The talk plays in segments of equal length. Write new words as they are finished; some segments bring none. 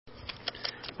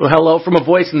Well, hello from A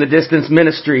Voice in the Distance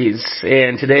Ministries,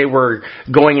 and today we're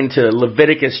going into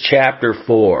Leviticus chapter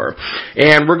 4.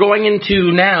 And we're going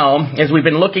into now, as we've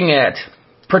been looking at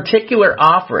particular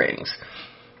offerings.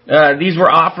 These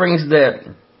were offerings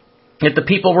that the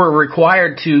people were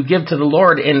required to give to the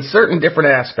Lord in certain different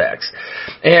aspects.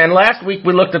 And last week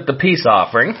we looked at the peace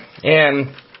offering,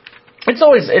 and it's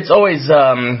always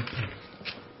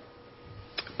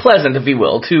pleasant, if you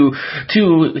will, to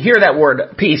hear that word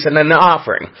peace and then the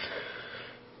offering.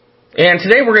 And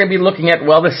today we're going to be looking at,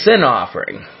 the sin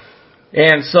offering.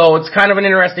 And so it's kind of an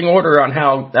interesting order on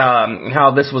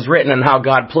how this was written and how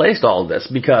God placed all of this,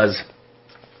 because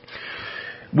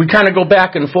we kind of go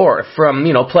back and forth from,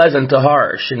 pleasant to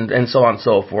harsh and so on and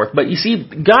so forth. But you see,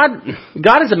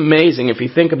 God is amazing if you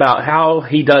think about how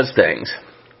He does things.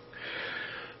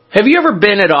 Have you ever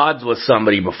been at odds with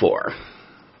somebody before?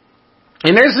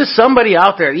 And there's just somebody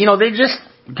out there, they just,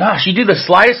 you do the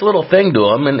slightest little thing to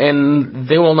them and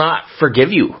they will not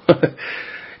forgive you.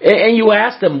 And you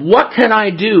ask them, what can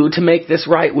I do to make this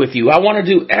right with you? I want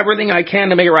to do everything I can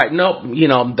to make it right. Nope,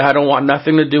 I don't want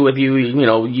nothing to do with you.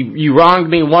 You wronged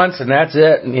me once and that's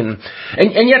it.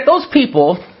 And yet those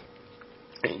people,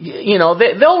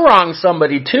 they'll wrong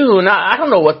somebody too. And I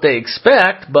don't know what they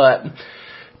expect, but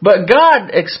God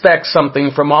expects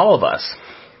something from all of us.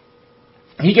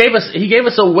 He gave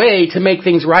us a way to make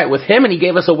things right with Him, and He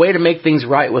gave us a way to make things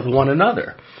right with one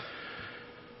another.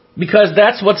 Because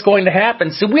that's what's going to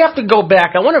happen. So we have to go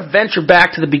back. I want to venture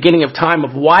back to the beginning of time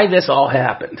of why this all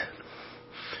happened.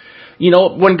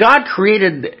 When God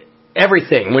created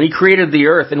everything, when He created the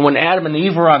earth, and when Adam and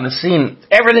Eve were on the scene,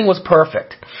 everything was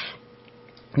perfect.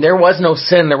 There was no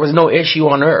sin. There was no issue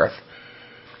on earth.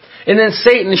 And then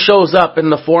Satan shows up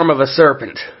in the form of a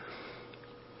serpent.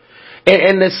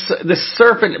 And this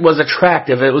serpent was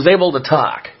attractive. It was able to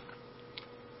talk.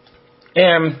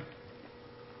 And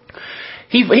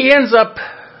he ends up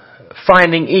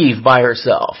finding Eve by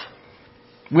herself.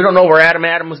 We don't know where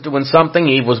Adam was doing something.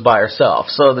 Eve was by herself.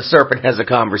 So the serpent has a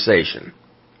conversation.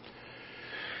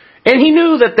 And he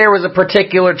knew that there was a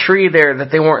particular tree there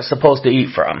that they weren't supposed to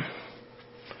eat from.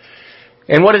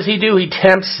 And what does he do? He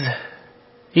tempts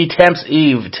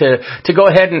Eve to go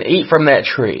ahead and eat from that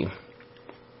tree.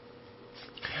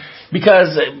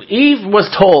 Because Eve was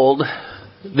told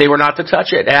they were not to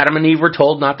touch it. Adam and Eve were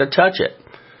told not to touch it.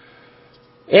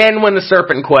 And when the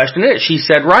serpent questioned it, she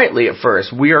said rightly at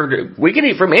first, we can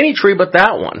eat from any tree but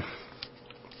that one.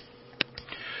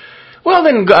 Well,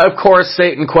 then, of course,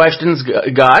 Satan questions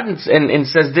God and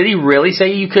says, did He really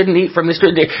say you couldn't eat from this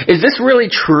tree? Is this really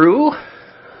true?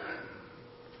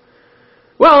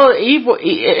 Well,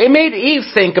 it made Eve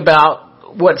think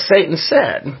about what Satan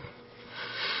said.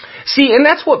 See, and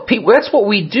that's what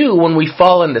we do when we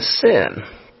fall into sin.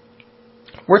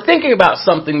 We're thinking about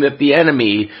something that the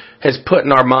enemy has put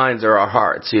in our minds or our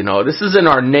hearts, This is in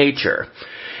our nature.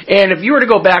 And if you were to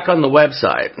go back on the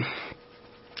website,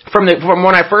 from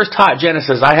when I first taught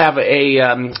Genesis, I have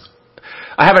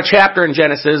a chapter in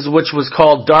Genesis which was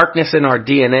called Darkness in Our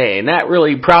DNA, and that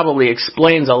really probably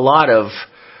explains a lot of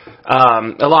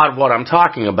what I'm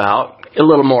talking about a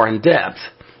little more in depth.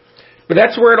 But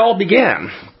that's where it all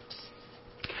began.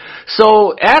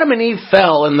 So Adam and Eve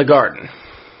fell in the garden.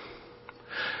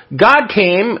 God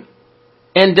came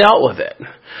and dealt with it.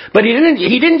 But He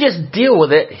didn't just deal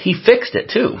with it, He fixed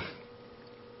it too.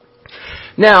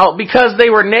 Now, because they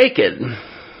were naked,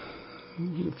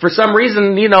 for some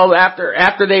reason,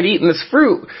 after they'd eaten this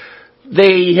fruit,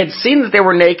 they had seen that they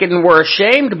were naked and were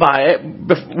ashamed by it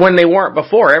when they weren't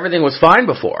before. Everything was fine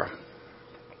before.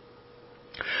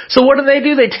 So what do?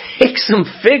 They take some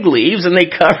fig leaves and they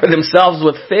cover themselves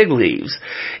with fig leaves.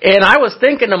 And I was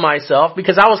thinking to myself,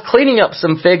 because I was cleaning up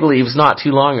some fig leaves not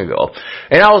too long ago,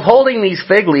 and I was holding these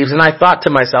fig leaves and I thought to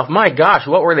myself, my gosh,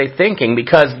 what were they thinking?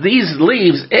 Because these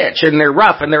leaves itch and they're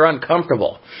rough and they're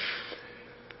uncomfortable.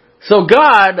 So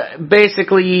God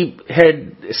basically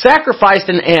had sacrificed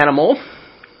an animal,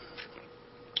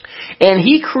 and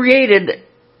He created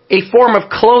a form of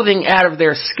clothing out of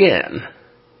their skin.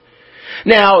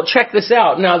 Now, check this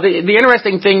out. Now, the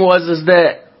interesting thing is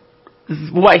that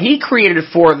what He created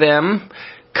for them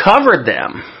covered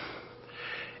them.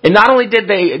 And not only did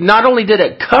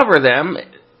it cover them,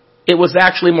 it was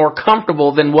actually more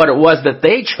comfortable than what it was that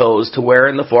they chose to wear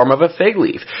in the form of a fig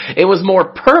leaf. It was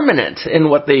more permanent in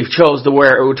what they chose to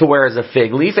wear as a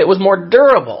fig leaf. It was more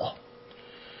durable.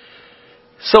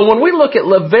 So when we look at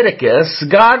Leviticus,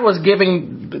 God was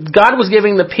giving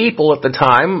the people at the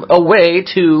time a way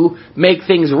to make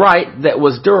things right that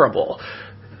was durable.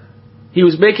 He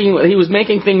was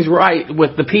making things right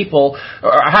with the people,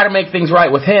 or how to make things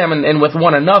right with Him and with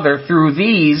one another through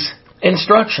these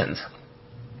instructions.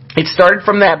 It started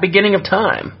from that beginning of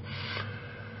time.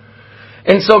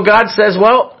 And so God says,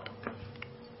 well,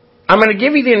 I'm going to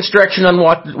give you the instruction on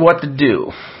what to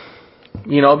do.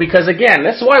 Because again,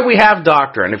 this is why we have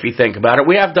doctrine, if you think about it.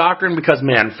 We have doctrine because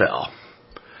man fell.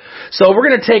 So we're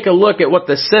going to take a look at what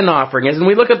the sin offering is. And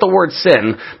we look at the word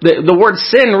sin. The word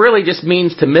sin really just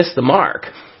means to miss the mark.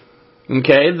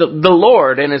 Okay? The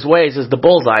Lord in His ways is the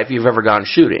bullseye if you've ever gone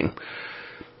shooting.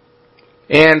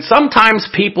 And sometimes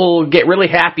people get really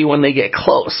happy when they get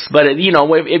close. But, if you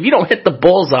don't hit the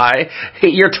bullseye,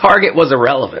 your target was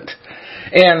irrelevant.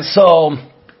 And so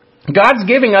God's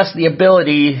giving us the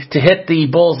ability to hit the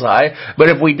bullseye, but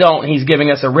if we don't, He's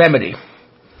giving us a remedy.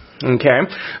 Okay?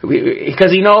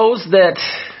 Because He knows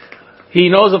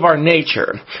of our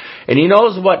nature. And He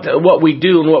knows what we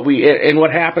do and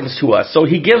what happens to us. So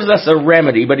He gives us a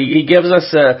remedy, but He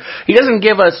doesn't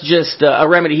give us just a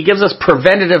remedy. He gives us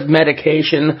preventative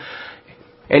medication,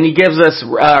 and He gives us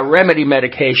remedy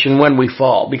medication when we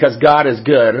fall, because God is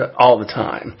good all the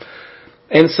time.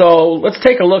 And so let's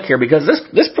take a look here, because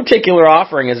this particular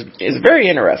offering is very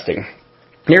interesting.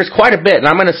 There's quite a bit, and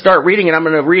I'm going to start reading, and I'm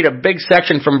going to read a big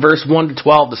section from verse 1 to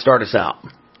 12 to start us out.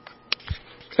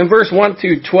 And verse 1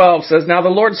 through 12 says, Now the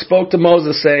Lord spoke to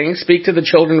Moses, saying, Speak to the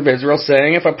children of Israel,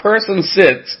 saying, If a person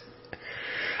sins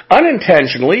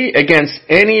unintentionally against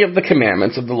any of the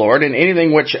commandments of the Lord, and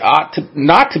anything which ought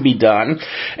not to be done,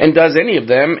 and does any of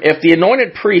them, if the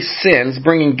anointed priest sins,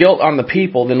 bringing guilt on the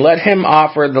people, then let him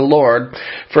offer the Lord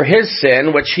for his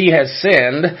sin, which he has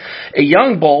sinned, a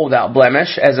young bull without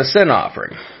blemish, as a sin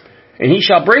offering. And he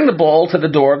shall bring the bull to the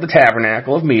door of the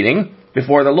tabernacle of meeting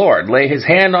before the Lord, lay his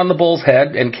hand on the bull's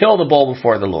head, and kill the bull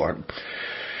before the Lord.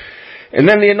 And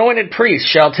then the anointed priest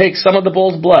shall take some of the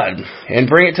bull's blood, and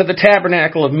bring it to the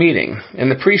tabernacle of meeting. And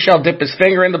the priest shall dip his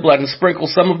finger in the blood, and sprinkle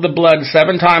some of the blood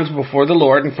 7 times before the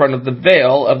Lord in front of the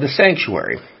veil of the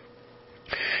sanctuary.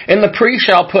 And the priest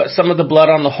shall put some of the blood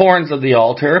on the horns of the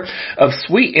altar of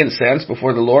sweet incense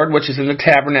before the Lord, which is in the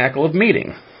tabernacle of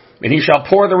meeting. And he shall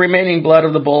pour the remaining blood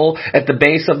of the bull at the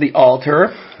base of the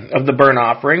altar of the burnt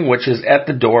offering, which is at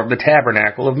the door of the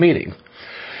tabernacle of meeting.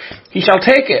 He shall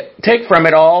take from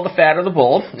it all the fat of the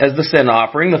bull as the sin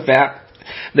offering, the fat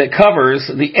that covers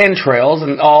the entrails,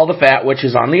 and all the fat which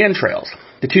is on the entrails,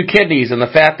 the 2 kidneys and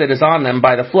the fat that is on them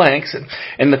by the flanks,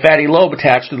 and the fatty lobe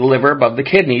attached to the liver above the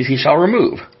kidneys he shall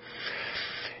remove.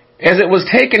 As it was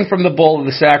taken from the bull of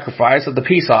the sacrifice of the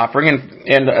peace offering,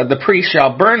 and the priest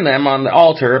shall burn them on the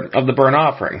altar of the burnt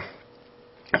offering.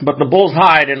 But the bull's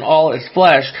hide and all its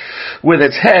flesh, with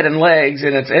its head and legs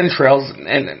and its entrails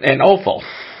and offal,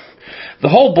 the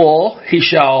whole bull he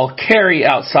shall carry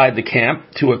outside the camp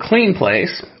to a clean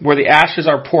place where the ashes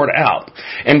are poured out,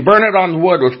 and burn it on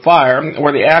wood with fire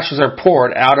where the ashes are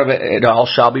poured out of it, it all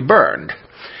shall be burned.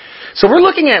 So we're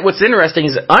looking at what's interesting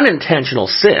is unintentional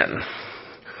sin.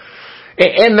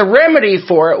 And the remedy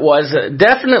for it was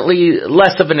definitely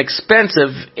less of an expensive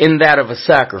in that of a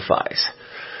sacrifice.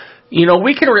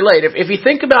 We can relate. If you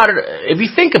think about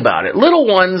it, little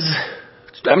ones,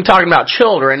 I'm talking about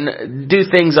children, do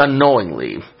things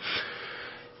unknowingly.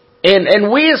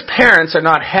 And we as parents are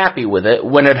not happy with it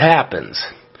when it happens.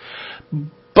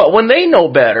 But when they know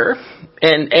better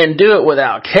and do it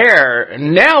without care,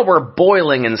 now we're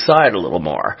boiling inside a little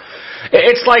more.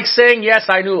 It's like saying, yes,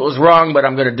 I knew it was wrong, but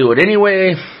I'm going to do it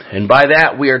anyway. And by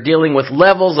that, we are dealing with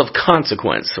levels of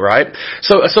consequence, right?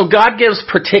 So God gives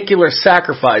particular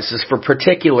sacrifices for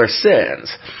particular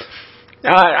sins.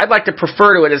 I'd like to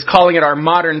prefer to it as calling it our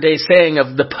modern day saying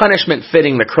of the punishment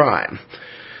fitting the crime.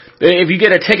 If you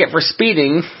get a ticket for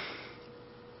speeding,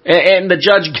 and the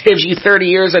judge gives you 30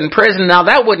 years in prison, now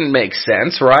that wouldn't make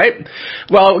sense, right?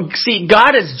 Well, see,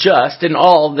 God is just in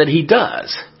all that He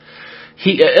does.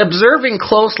 Observing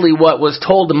closely what was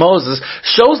told to Moses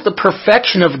shows the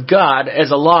perfection of God as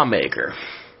a lawmaker.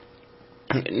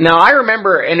 Now, I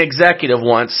remember an executive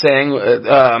once saying,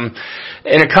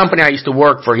 in a company I used to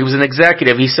work for, he was an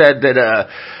executive, he said that,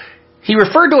 he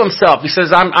referred to himself, he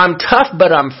says, I'm tough,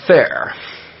 but I'm fair.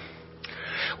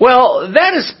 Well,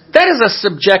 that is a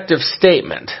subjective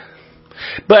statement.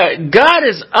 But God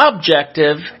is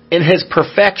objective in His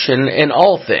perfection in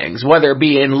all things, whether it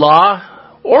be in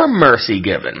law or mercy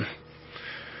given.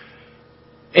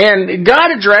 And God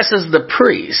addresses the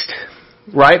priest,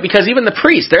 right? Because even the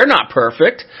priests, they're not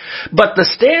perfect, but the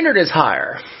standard is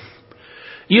higher.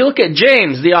 You look at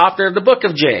James, the author of the book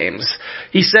of James.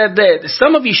 He said that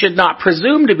some of you should not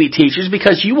presume to be teachers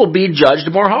because you will be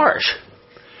judged more harsh.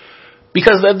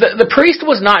 Because the priest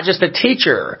was not just a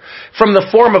teacher from the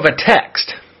form of a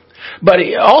text, but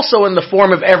also in the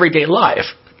form of everyday life.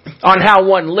 on how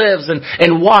one lives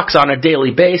and walks on a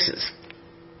daily basis.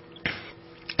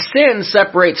 Sin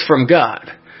separates from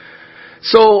God.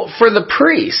 So for the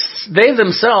priests, they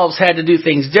themselves had to do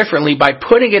things differently by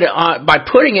putting it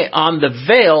on the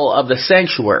veil of the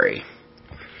sanctuary.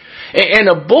 And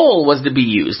a bull was to be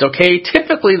used, okay?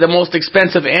 Typically the most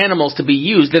expensive animals to be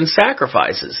used in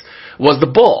sacrifices was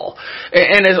the bull.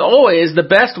 And as always, the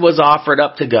best was offered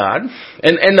up to God,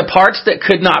 and the parts that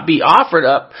could not be offered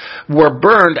up were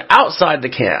burned outside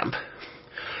the camp.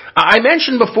 I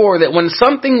mentioned before that when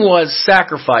something was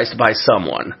sacrificed by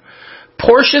someone,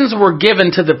 portions were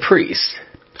given to the priest.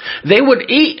 They would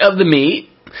eat of the meat,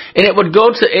 and it would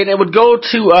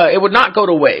not go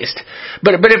to waste.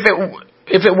 But if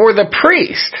it were the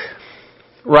priest,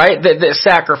 right, that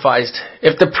sacrificed,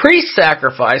 if the priest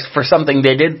sacrificed for something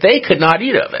they did, they could not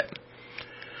eat of it.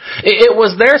 It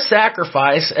was their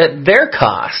sacrifice at their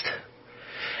cost,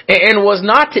 and was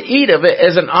not to eat of it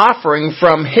as an offering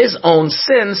from his own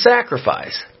sin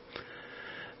sacrifice.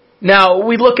 Now,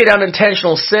 we look at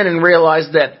unintentional sin and realize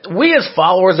that we as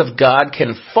followers of God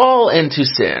can fall into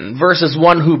sin versus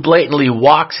one who blatantly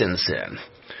walks in sin.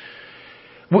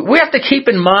 We have to keep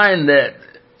in mind that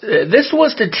this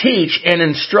was to teach and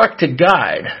instruct, to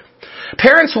guide.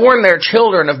 Parents warn their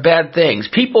children of bad things.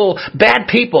 Bad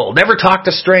people, never talk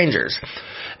to strangers.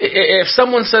 If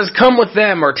someone says, come with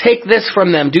them or take this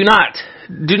from them, do not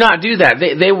do that.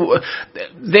 They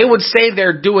would say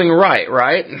they're doing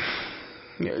right?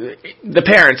 The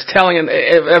parents telling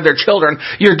of their children,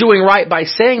 you're doing right by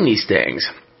saying these things.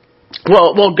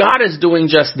 Well, God is doing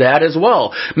just that as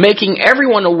well, making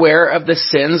everyone aware of the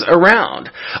sins around,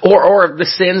 or of the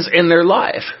sins in their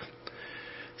life.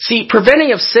 See,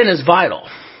 preventing of sin is vital.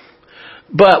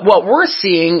 But what we're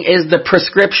seeing is the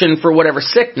prescription for whatever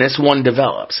sickness one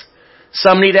develops.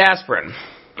 Some need aspirin.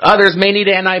 Others may need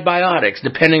antibiotics,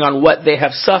 depending on what they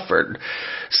have suffered.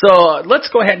 So let's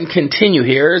go ahead and continue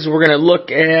here, as we're going to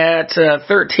look at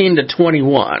 13 to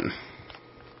 21.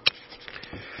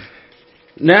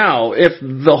 Now, if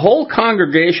the whole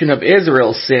congregation of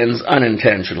Israel sins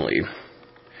unintentionally,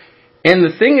 and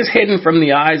the thing is hidden from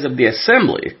the eyes of the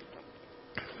assembly,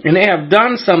 and they have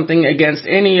done something against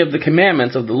any of the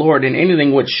commandments of the Lord in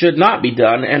anything which should not be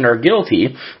done, and are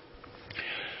guilty,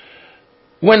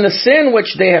 when the sin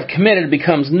which they have committed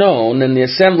becomes known, then the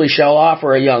assembly shall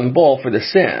offer a young bull for the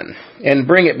sin, and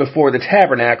bring it before the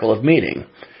tabernacle of meeting.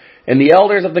 And the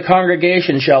elders of the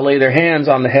congregation shall lay their hands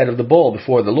on the head of the bull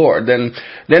before the Lord. Then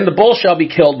the bull shall be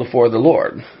killed before the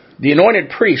Lord. The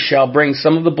anointed priest shall bring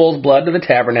some of the bull's blood to the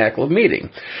tabernacle of meeting.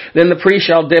 Then the priest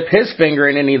shall dip his finger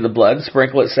in any of the blood,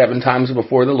 sprinkle it 7 times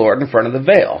before the Lord in front of the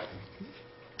veil.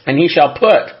 And he shall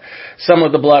put some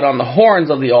of the blood on the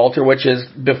horns of the altar which is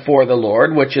before the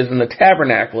Lord, which is in the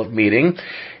tabernacle of meeting.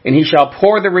 And he shall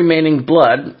pour the remaining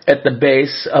blood at the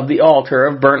base of the altar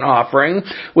of burnt offering,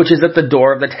 which is at the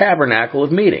door of the tabernacle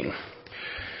of meeting.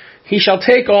 He shall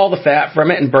take all the fat from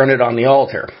it and burn it on the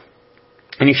altar.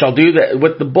 And he shall do that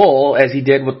with the bull as he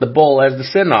did with the bull as the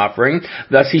sin offering.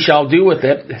 Thus he shall do with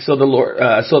it, so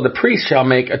the priest shall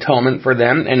make atonement for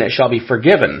them, and it shall be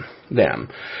forgiven them.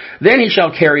 Then he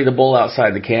shall carry the bull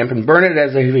outside the camp and burn it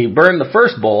as if he burned the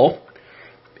first bull.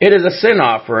 It is a sin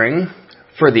offering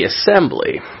for the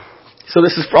assembly. So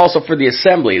this is also for the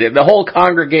assembly, the whole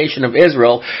congregation of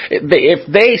Israel, if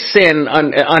they sin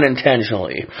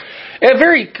unintentionally. A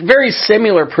very, very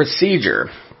similar procedure.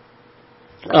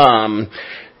 As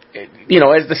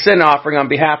the sin offering on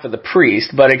behalf of the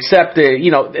priest, but except,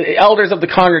 the elders of the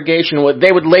congregation,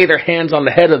 they would lay their hands on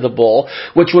the head of the bull,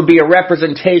 which would be a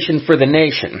representation for the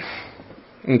nation.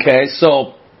 Okay,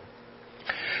 so,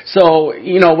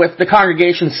 with the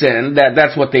congregation sin,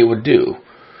 that's what they would do.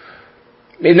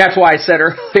 And that's why I said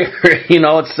earlier,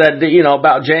 it said,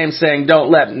 about James saying,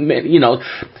 don't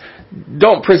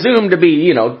presume to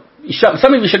be,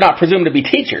 some of you should not presume to be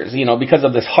teachers, because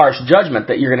of this harsh judgment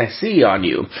that you're going to see on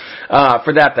you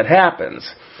for that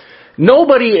happens.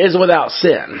 Nobody is without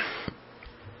sin.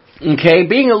 Okay?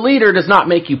 Being a leader does not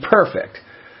make you perfect,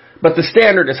 but the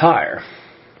standard is higher.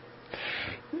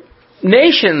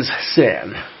 Nations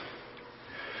sin.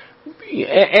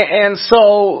 And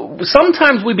so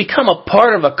sometimes we become a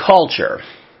part of a culture.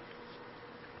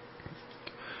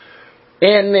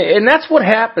 And that's what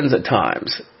happens at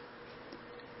times.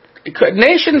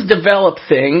 Nations develop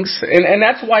things, and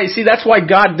that's why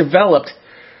God developed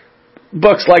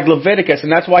books like Leviticus,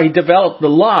 and that's why he developed the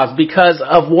laws, because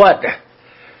of what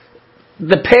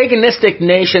the paganistic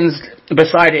nations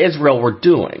beside Israel were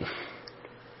doing.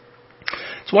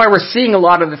 That's why we're seeing a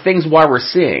lot of the things we're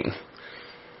seeing.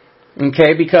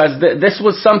 Okay, because this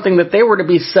was something that they were to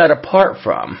be set apart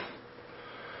from.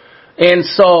 And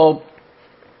so,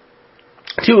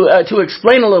 to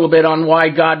explain a little bit on why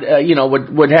God,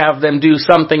 would have them do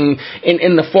something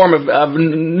in the form of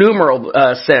numeral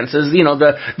senses,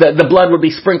 the blood would be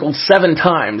sprinkled 7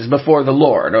 times before the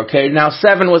Lord, okay? Now,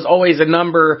 7 was always a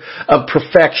number of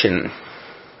perfection,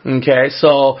 okay?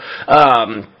 So,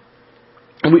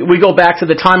 we go back to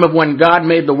the time of when God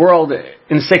made the world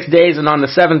in 6 days, and on the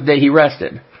 7th day He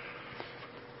rested,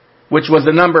 which was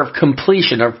the number of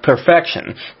completion, of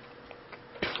perfection.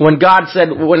 When He said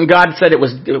it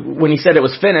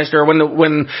was finished, or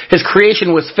when His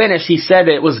creation was finished, He said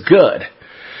it was good.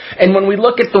 And when we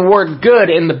look at the word good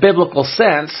in the biblical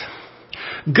sense,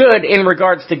 good in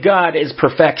regards to God is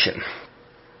perfection.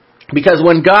 Because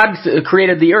when God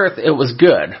created the earth, it was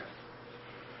good.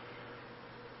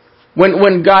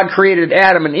 When God created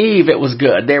Adam and Eve, it was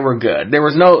good. They were good. There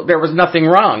was nothing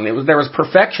wrong. There was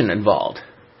perfection involved.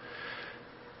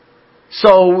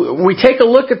 So we take a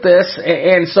look at this,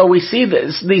 and so we see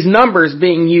these numbers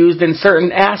being used in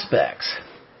certain aspects.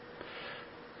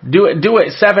 Do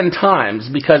it 7 times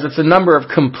because it's a number of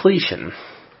completion,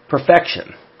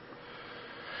 perfection.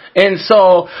 And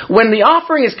so when the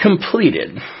offering is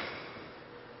completed,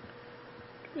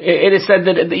 it is said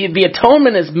that the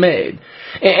atonement is made,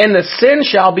 and the sin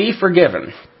shall be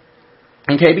forgiven.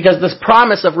 Okay, because this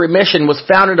promise of remission was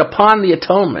founded upon the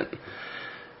atonement.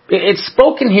 It's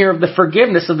spoken here of the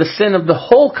forgiveness of the sin of the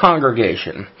whole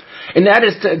congregation. And that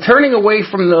is turning away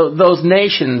from those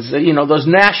nations, those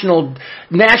national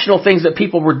things that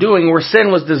people were doing where sin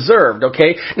was deserved,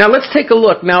 okay? Now let's take a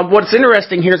look. Now what's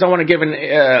interesting here is I want to give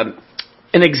an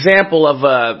example of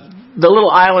the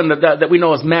little island that we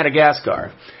know as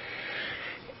Madagascar.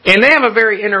 And they have a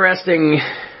very interesting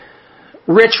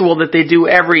ritual that they do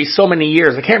every so many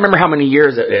years. I can't remember how many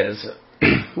years it is,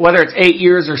 whether it's 8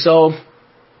 years or so.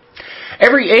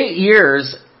 Every 8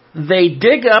 years, they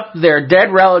dig up their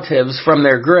dead relatives from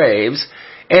their graves,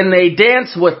 and they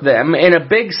dance with them in a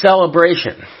big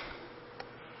celebration.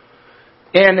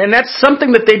 And that's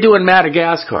something that they do in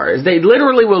Madagascar, is they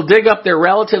literally will dig up their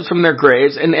relatives from their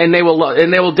graves, and they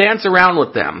will dance around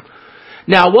with them.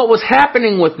 Now, what was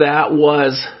happening with that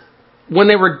was, when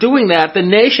they were doing that, the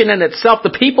nation in itself,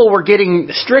 the people were getting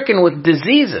stricken with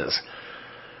diseases.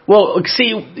 Well,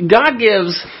 see, God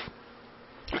gives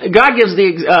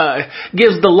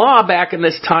the law back in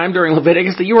this time during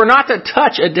Leviticus that you are not to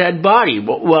touch a dead body.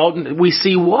 Well, we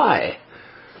see why.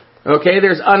 Okay,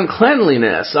 there's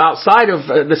uncleanliness outside of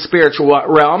the spiritual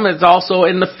realm. It's also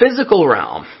in the physical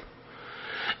realm.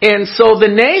 And so the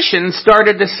nation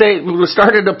started to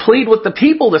plead with the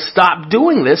people to stop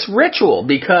doing this ritual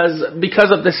because of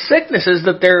the sicknesses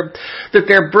that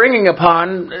they're bringing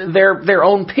upon their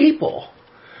own people.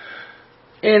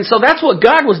 And so that's what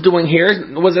God was doing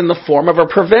here, was in the form of a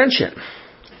prevention.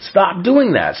 Stop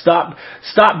doing that.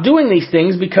 Stop doing these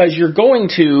things, because you're going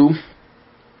to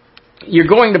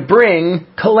bring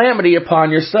calamity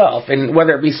upon yourself. And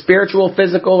whether it be spiritual,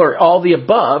 physical, or all the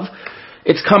above,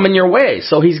 it's coming your way.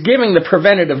 So He's giving the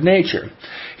preventative nature.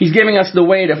 He's giving them the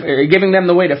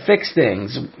way to fix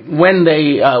things when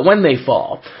they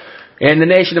fall. And the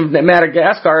nation of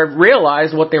Madagascar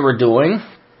realized what they were doing,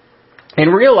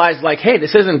 and realized, hey,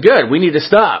 this isn't good. We need to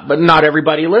stop. But not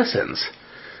everybody listens.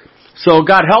 So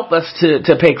God help us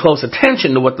to pay close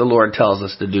attention to what the Lord tells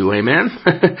us to do. Amen?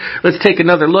 Let's take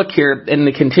another look here in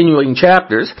the continuing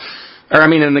chapters,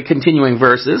 in the continuing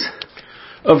verses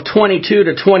of 22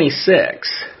 to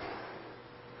 26.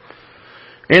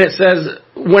 And it says,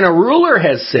 when a ruler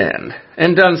has sinned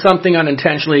and done something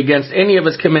unintentionally against any of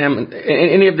the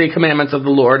commandments of the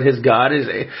Lord his God,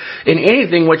 in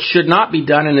anything which should not be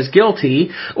done and is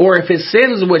guilty, or if his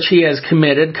sins which he has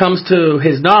committed comes to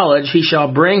his knowledge, he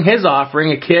shall bring his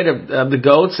offering, a kid of the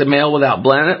goats, a male without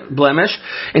blemish,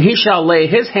 and he shall lay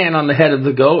his hand on the head of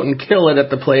the goat and kill it at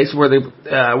the place where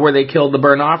they killed the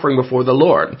burnt offering before the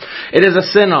Lord. It is a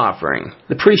sin offering.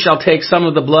 The priest shall take some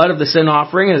of the blood of the sin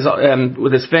offering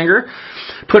with his finger,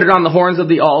 put it on the horns of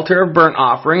the altar of burnt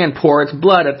offering, and pour its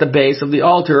blood at the base of the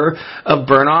altar of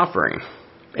burnt offering.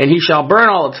 And he shall burn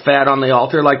all its fat on the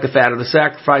altar like the fat of the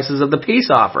sacrifices of the peace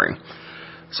offering.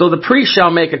 So the priest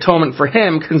shall make atonement for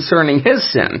him concerning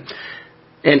his sin,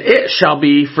 and it shall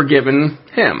be forgiven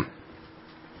him.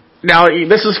 Now,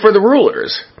 this is for the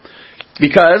rulers,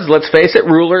 because, let's face it,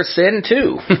 rulers sin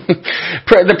too.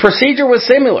 The procedure was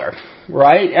similar,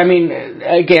 right?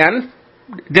 Again,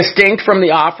 distinct from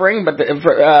the offering, but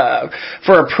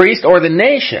for a priest or the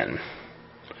nation.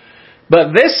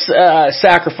 But this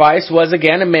sacrifice was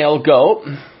again a male goat,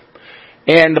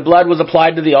 and the blood was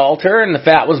applied to the altar, and the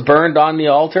fat was burned on the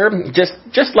altar,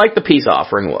 just like the peace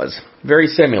offering was. Very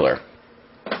similar.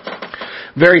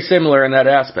 very similar in that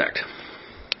aspect.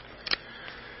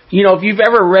 You know, if you've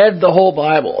ever read the whole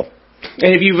Bible,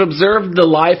 and if you've observed the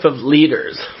life of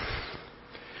leaders,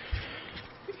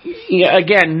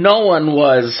 again, no one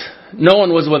was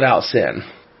without sin.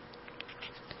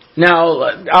 Now,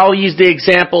 I'll use the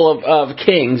example of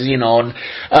kings, you know,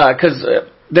 because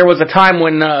there was a time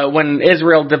when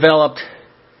Israel developed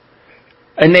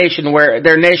their nation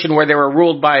where they were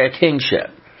ruled by a kingship.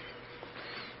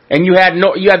 And you had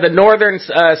the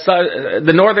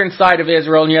northern side of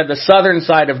Israel, and you had the southern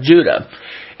side of Judah,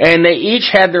 and they each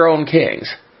had their own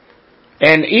kings.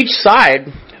 And each side,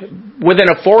 within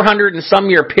a 400 and some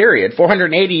year period,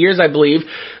 480 years, I believe,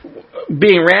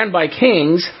 being ran by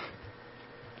kings,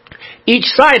 each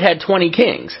side had 20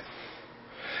 kings.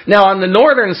 Now, on the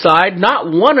northern side,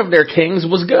 not one of their kings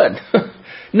was good.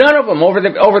 None of them over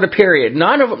the period.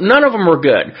 None of them were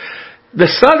good. The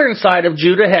southern side of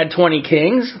Judah had 20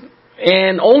 kings,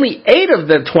 and only 8 of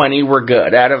the 20 were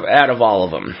good out of all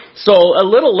of them. So a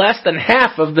little less than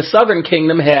half of the southern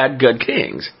kingdom had good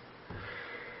kings.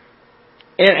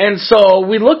 And so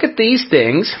we look at these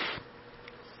things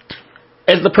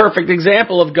as the perfect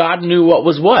example of God knew what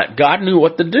was what. God knew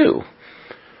what to do.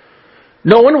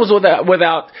 No one was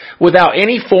without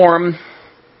any form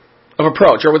of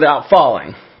approach or without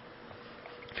falling.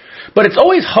 But it's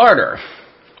always harder.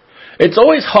 It's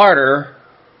always harder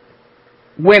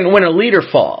when a leader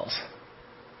falls.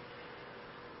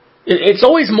 It's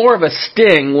always more of a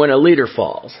sting when a leader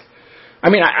falls. I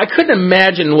mean, I couldn't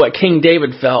imagine what King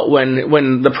David felt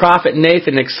when the prophet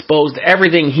Nathan exposed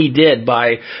everything he did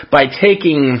by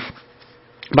taking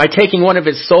one of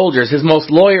his soldiers, his most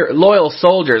loyal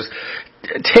soldiers,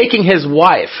 taking his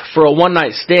wife for a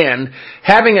one-night stand,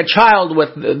 having a child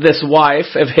with this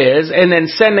wife of his, and then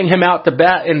sending him out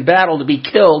in battle to be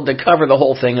killed to cover the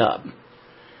whole thing up.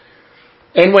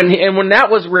 And when that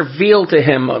was revealed to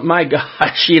him, my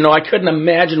gosh, you know, I couldn't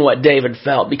imagine what David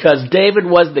felt, because David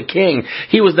was the king.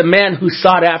 He was the man who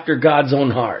sought after God's own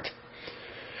heart.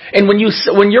 And when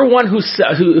you're one who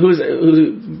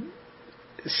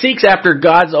seeks after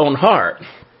God's own heart,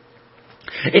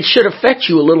 it should affect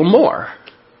you a little more.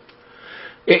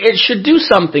 It should do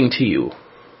something to you.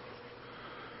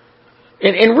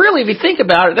 And really, if you think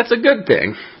about it, that's a good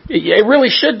thing. It really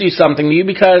should do something to you,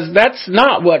 because that's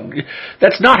not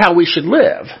how we should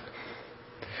live.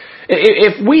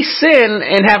 If we sin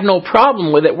and have no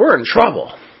problem with it, we're in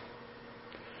trouble.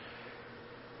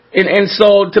 And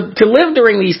so to live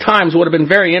during these times would have been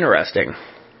very interesting,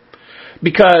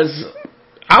 because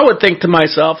I would think to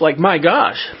myself, like, my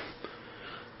gosh,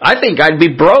 I think I'd be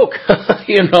broke.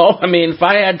 You know, I mean, if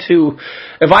I had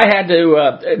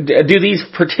to do these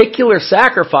particular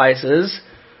sacrifices,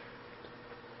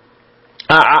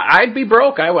 I'd be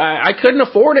broke. I couldn't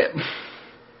afford it.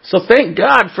 So thank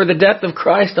God for the death of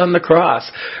Christ on the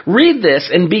cross. Read this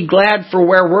and be glad for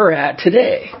where we're at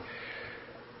today.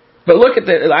 But look at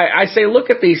look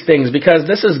at these things, because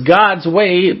this is God's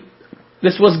way.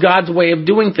 This was God's way of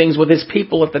doing things with His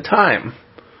people at the time.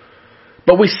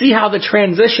 But we see how the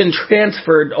transition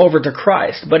transferred over to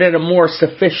Christ, but in a more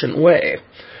sufficient way.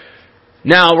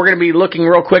 Now, we're going to be looking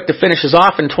real quick to finish us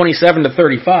off in 27 to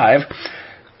 35.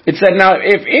 It said, now,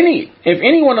 if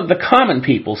any one of the common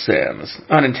people sins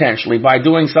unintentionally by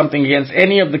doing something against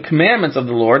any of the commandments of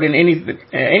the Lord, and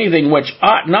anything which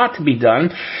ought not to be done,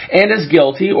 and is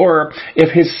guilty, or if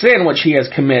his sin which he has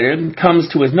committed comes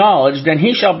to his knowledge, then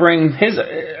he shall bring his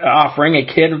offering, a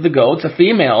kid of the goats, a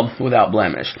female without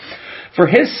blemish, for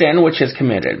his sin which is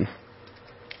committed.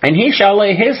 And he shall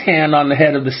lay his hand on the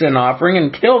head of the sin offering,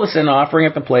 and kill the sin offering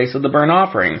at the place of the burnt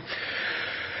offering.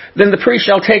 Then the priest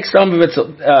shall take some of its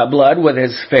blood with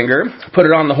his finger, put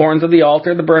it on the horns of the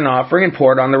altar, the burnt offering, and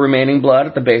pour it on the remaining blood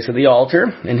at the base of the altar.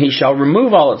 And he shall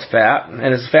remove all its fat,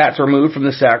 and its fat's removed from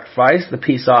the sacrifice, the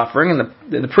peace offering, and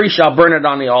the priest shall burn it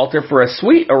on the altar for a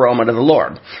sweet aroma to the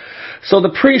Lord. So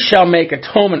the priest shall make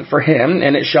atonement for him,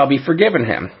 and it shall be forgiven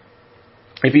him.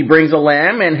 If he brings a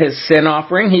lamb and his sin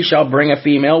offering, he shall bring a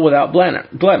female without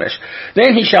blemish.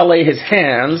 Then he shall lay his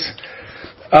hands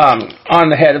on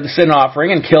the head of the sin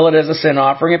offering, and kill it as a sin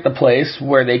offering at the place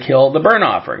where they kill the burnt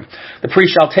offering. The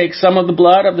priest shall take some of the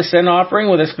blood of the sin offering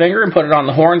with his finger, and put it on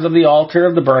the horns of the altar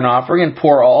of the burnt offering, and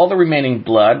pour all the remaining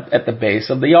blood at the base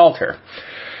of the altar.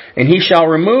 And he shall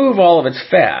remove all of its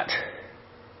fat,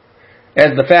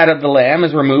 as the fat of the lamb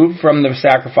is removed from the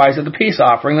sacrifice of the peace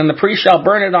offering. Then the priest shall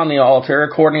burn it on the altar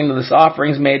according to the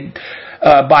offerings made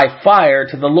by fire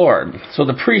to the Lord. So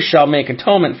the priest shall make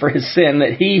atonement for his sin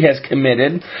that he has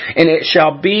committed, and it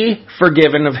shall be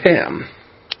forgiven of him.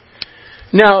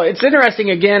 Now, it's interesting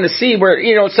again to see where,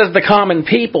 it says the common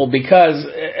people, because,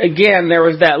 again, there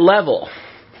was that level.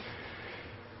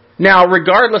 Now,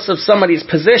 regardless of somebody's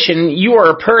position, you are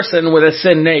a person with a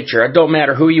sin nature. It don't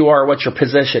matter who you are or what your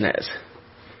position is.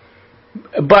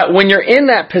 But when you're in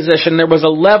that position, there was a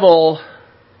level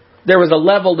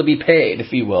to be paid,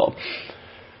 if you will.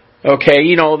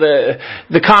 Okay,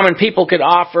 the common people could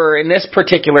offer, in this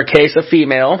particular case, a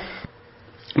female,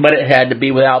 but it had to be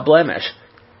without blemish.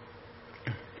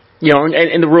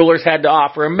 And the rulers had to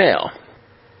offer a male.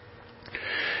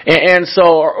 And so,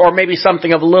 or maybe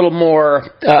something of a little more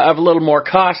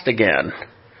cost again.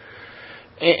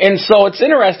 And so it's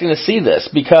interesting to see this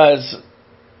because,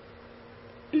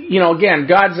 again,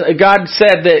 God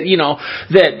said that,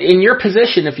 that in your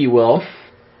position, if you will,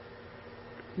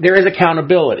 there is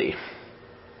accountability.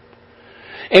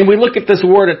 And we look at this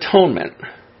word atonement.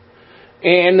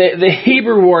 And the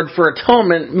Hebrew word for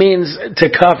atonement means to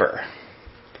cover.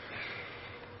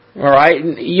 All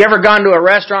right? You ever gone to a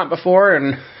restaurant before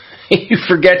and you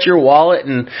forget your wallet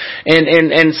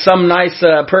and some nice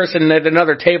person at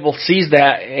another table sees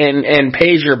that and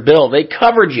pays your bill? They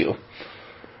covered you.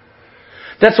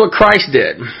 That's what Christ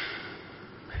did.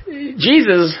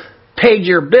 Jesus paid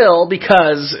your bill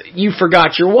because you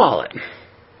forgot your wallet.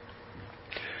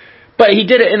 But he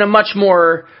did it in a much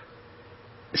more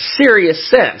serious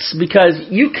sense because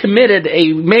you committed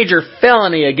a major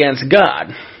felony against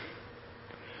God.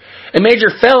 A major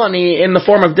felony in the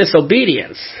form of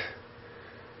disobedience.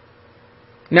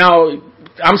 Now,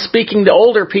 I'm speaking to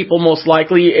older people most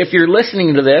likely if you're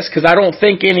listening to this, because I don't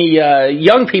think any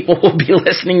young people will be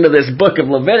listening to this book of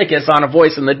Leviticus on a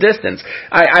voice in the distance.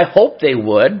 I hope they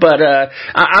would, but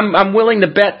I'm willing to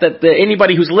bet that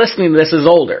anybody who's listening to this is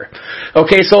older.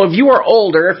 Okay, so if you are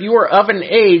older, if you are of an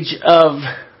age of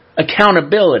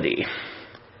accountability,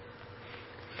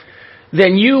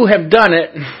 then you have done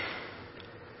it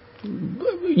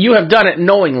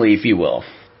knowingly, if you will.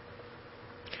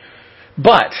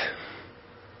 But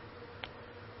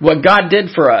what God did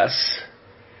for us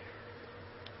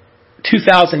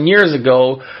 2,000 years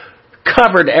ago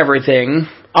covered everything.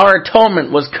 Our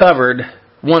atonement was covered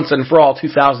once and for all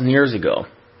 2,000 years ago.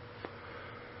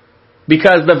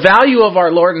 Because the value of our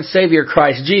Lord and Savior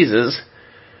Christ Jesus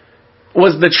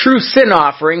was the true sin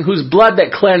offering whose blood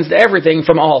that cleansed everything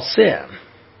from all sin.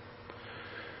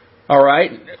 All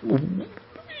right?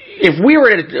 If we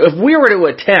were to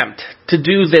attempt to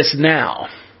do this now,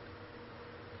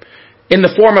 in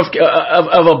the form of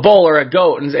a bull or a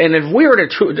goat, and if we were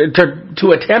to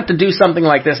attempt to do something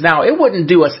like this now, it wouldn't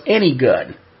do us any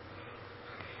good.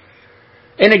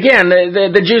 And again,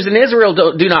 the Jews in Israel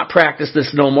do not practice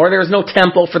this no more. There is no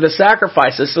temple for the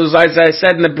sacrifices. So as I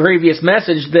said in the previous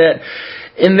message, that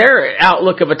in their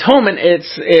outlook of atonement,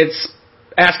 it's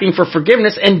asking for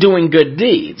forgiveness and doing good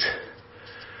deeds.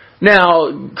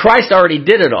 Now, Christ already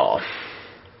did it all.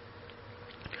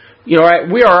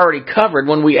 Right? We are already covered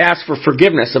when we ask for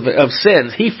forgiveness of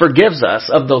sins. He forgives us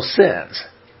of those sins.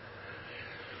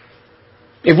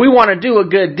 If we want to do a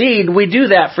good deed, we do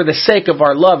that for the sake of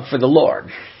our love for the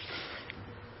Lord.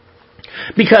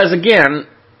 Because again,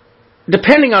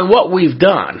 depending on what we've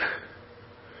done,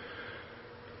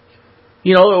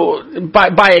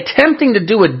 by attempting to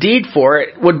do a deed for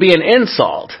it would be an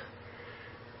insult.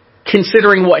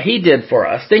 Considering what He did for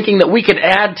us, thinking that we could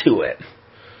add to it.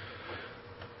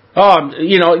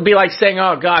 It'd be like saying,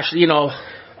 oh gosh,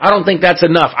 I don't think that's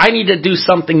enough. I need to do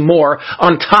something more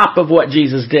on top of what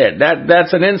Jesus did.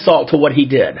 That's an insult to what He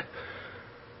did.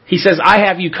 He says, I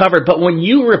have you covered, but when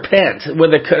you repent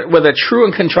with a true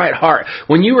and contrite heart,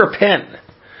 when you repent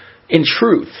in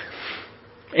truth,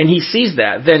 and He sees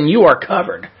that, then you are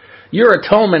covered. Your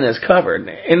atonement is covered.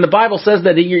 And the Bible says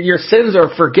that your sins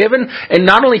are forgiven, and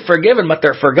not only forgiven, but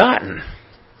they're forgotten.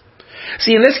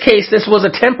 See, in this case, this was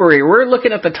a temporary. We're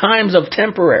looking at the times of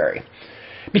temporary.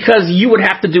 Because you would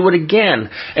have to do it again.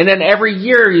 And then every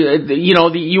year,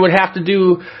 you would have to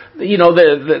do,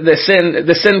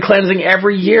 the sin cleansing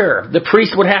every year. The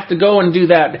priest would have to go and do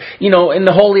that, in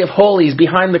the Holy of Holies,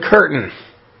 behind the curtain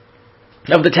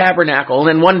of the tabernacle, and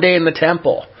then one day in the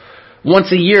temple.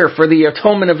 Once a year for the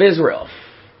atonement of Israel.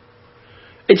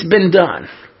 It's been done.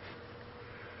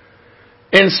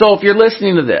 And so if you're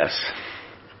listening to this,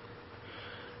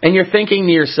 and you're thinking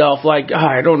to yourself like,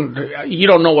 you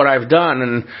don't know what I've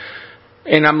done,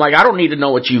 and I'm like, I don't need to know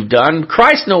what you've done.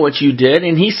 Christ knows what you did,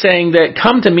 and He's saying that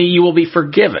come to me, you will be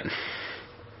forgiven.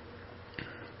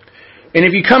 And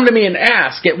if you come to me and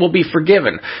ask, it will be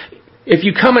forgiven. If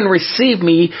you come and receive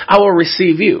me, I will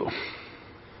receive you.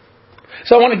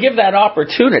 So I want to give that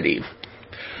opportunity.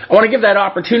 I want to give that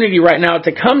opportunity right now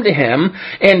to come to Him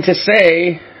and to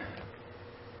say,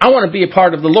 I want to be a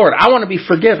part of the Lord. I want to be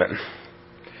forgiven.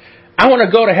 I want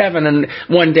to go to heaven and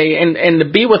one day and to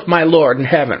be with my Lord in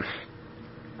heaven.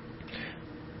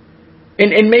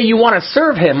 And may you want to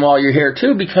serve Him while you're here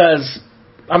too, because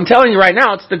I'm telling you right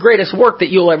now, it's the greatest work that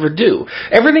you'll ever do.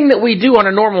 Everything that we do on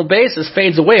a normal basis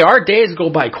fades away. Our days go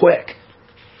by quick.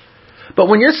 But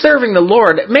when you're serving the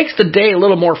Lord, it makes the day a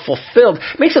little more fulfilled.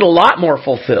 It makes it a lot more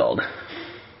fulfilled.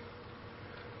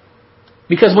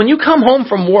 Because when you come home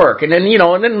from work, and then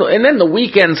the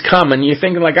weekends come, and you're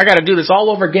thinking like, I got to do this all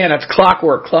over again. It's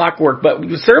clockwork. But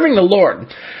serving the Lord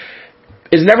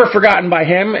is never forgotten by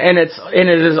Him, and it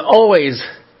is always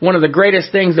one of the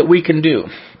greatest things that we can do.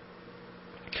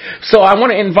 So I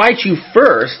want to invite you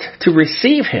first to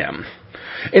receive Him.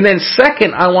 And then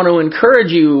second, I want to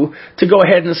encourage you to go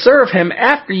ahead and serve Him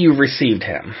after you've received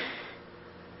Him.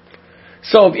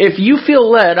 So if you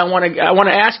feel led, I want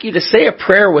to ask you to say a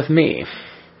prayer with me.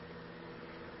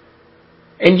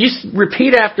 And just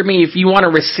repeat after me if you want to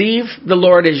receive the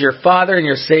Lord as your Father and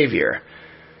your Savior.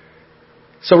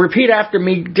 So repeat after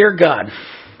me, dear God,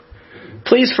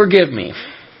 please forgive me.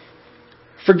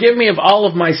 Forgive me of all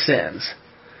of my sins,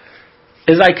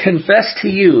 as I confess to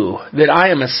you that I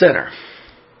am a sinner.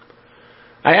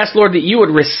 I ask, Lord, that you would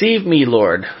receive me,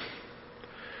 Lord.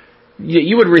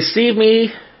 You would receive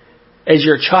me as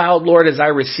your child, Lord, as I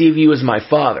receive you as my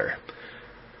Father.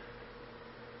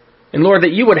 And Lord,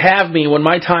 that you would have me when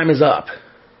my time is up.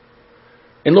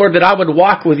 And Lord, that I would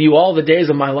walk with you all the days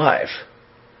of my life.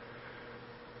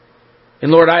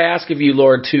 And Lord, I ask of you,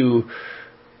 Lord, to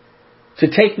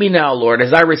take me now, Lord,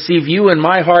 as I receive you in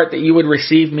my heart, that you would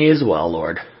receive me as well,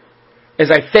 Lord. As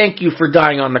I thank you for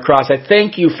dying on the cross. I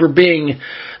thank you for being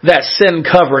that sin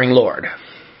covering, Lord.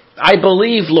 I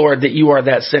believe, Lord, that you are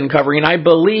that sin covering. And I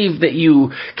believe that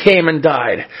you came and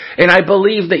died. And I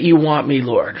believe that you want me,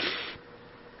 Lord.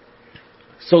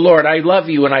 So, Lord, I love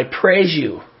you and I praise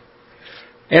you.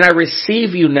 And I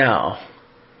receive you now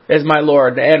as my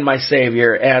Lord and my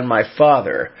Savior and my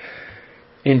Father.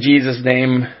 In Jesus'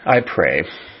 name I pray.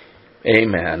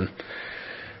 Amen.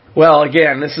 Well,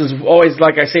 again, this is always,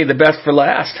 like I say, the best for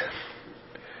last.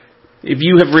 If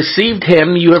you have received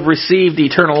Him, you have received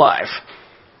eternal life.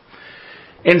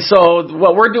 And so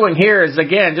what we're doing here is,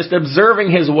 again, just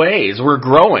observing His ways. We're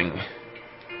growing.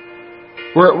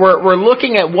 We're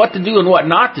looking at what to do and what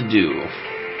not to do,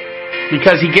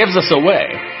 because He gives us a way.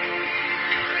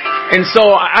 And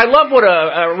so I love what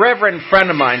a reverend friend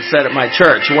of mine said at my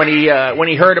church when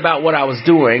he heard about what I was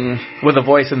doing with A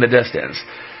Voice in the Distance.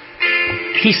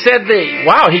 He said that,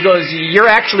 wow, he goes, you're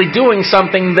actually doing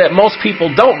something that most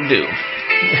people don't do,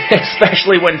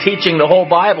 especially when teaching the whole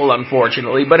Bible,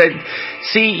 unfortunately. But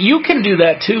see, you can do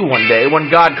that too one day when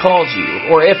God calls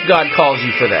you, or if God calls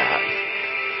you for that.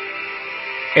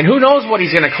 And who knows what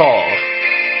He's going to call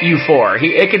you for.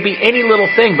 It could be any little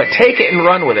thing, but take it and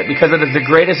run with it, because it is the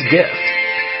greatest gift.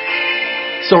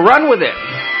 So run with it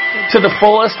to the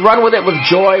fullest. Run with it with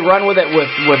joy. Run with it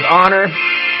with honor.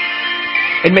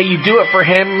 And may you do it for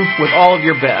Him with all of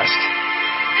your best.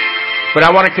 But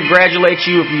I want to congratulate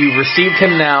you if you've received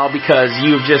Him now, because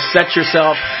you've just set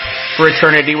yourself for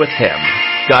eternity with Him.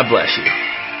 God bless you.